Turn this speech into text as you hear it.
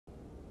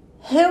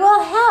Who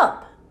Will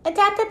Help?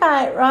 Adapted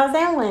by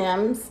Roseanne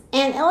Williams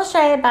and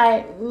illustrated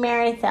by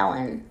Mary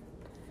Thelen.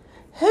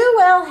 Who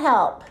will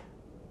help?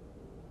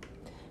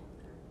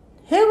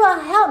 Who will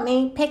help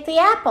me pick the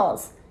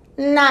apples?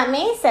 Not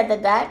me, said the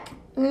duck.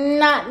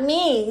 Not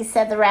me,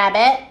 said the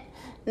rabbit.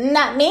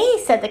 Not me,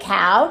 said the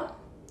cow.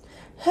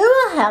 Who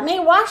will help me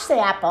wash the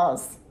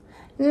apples?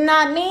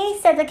 Not me,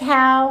 said the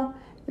cow.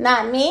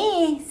 Not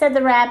me, said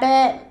the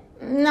rabbit.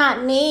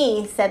 Not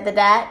me, said the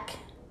duck.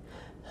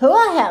 Who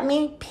will help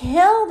me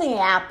peel the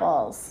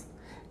apples?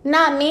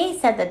 Not me,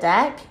 said the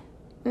duck.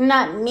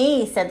 Not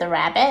me, said the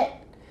rabbit.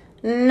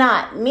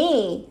 Not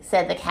me,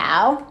 said the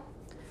cow.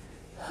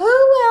 Who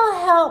will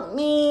help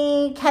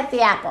me cut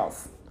the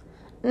apples?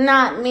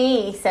 Not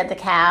me, said the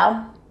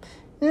cow.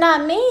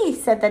 Not me,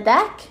 said the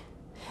duck.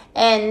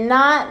 And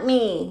not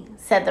me,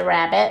 said the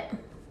rabbit.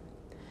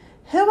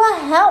 Who will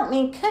help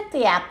me cook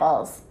the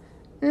apples?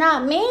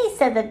 Not me,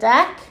 said the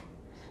duck.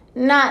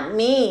 Not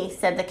me,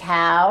 said the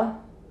cow.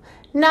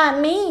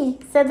 Not me,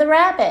 said the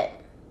rabbit.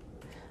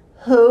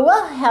 Who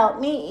will help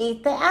me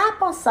eat the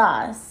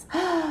applesauce?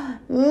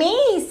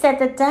 Me, said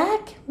the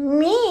duck.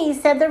 Me,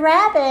 said the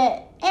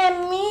rabbit.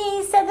 And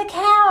me, said the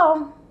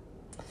cow.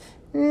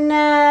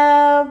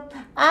 No,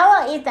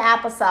 I will eat the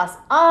applesauce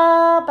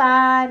all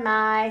by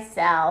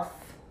myself.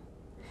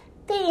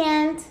 The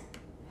end.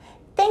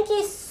 Thank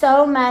you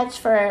so much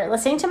for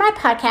listening to my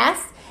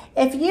podcast.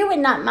 If you would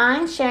not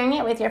mind sharing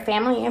it with your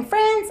family and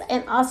friends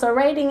and also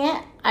rating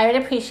it, I would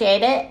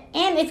appreciate it.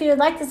 And if you would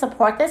like to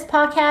support this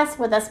podcast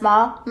with a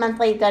small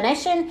monthly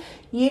donation,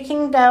 you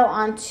can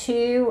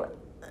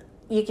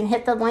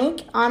hit the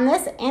link on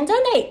this and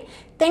donate.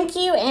 Thank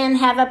you and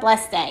have a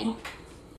blessed day.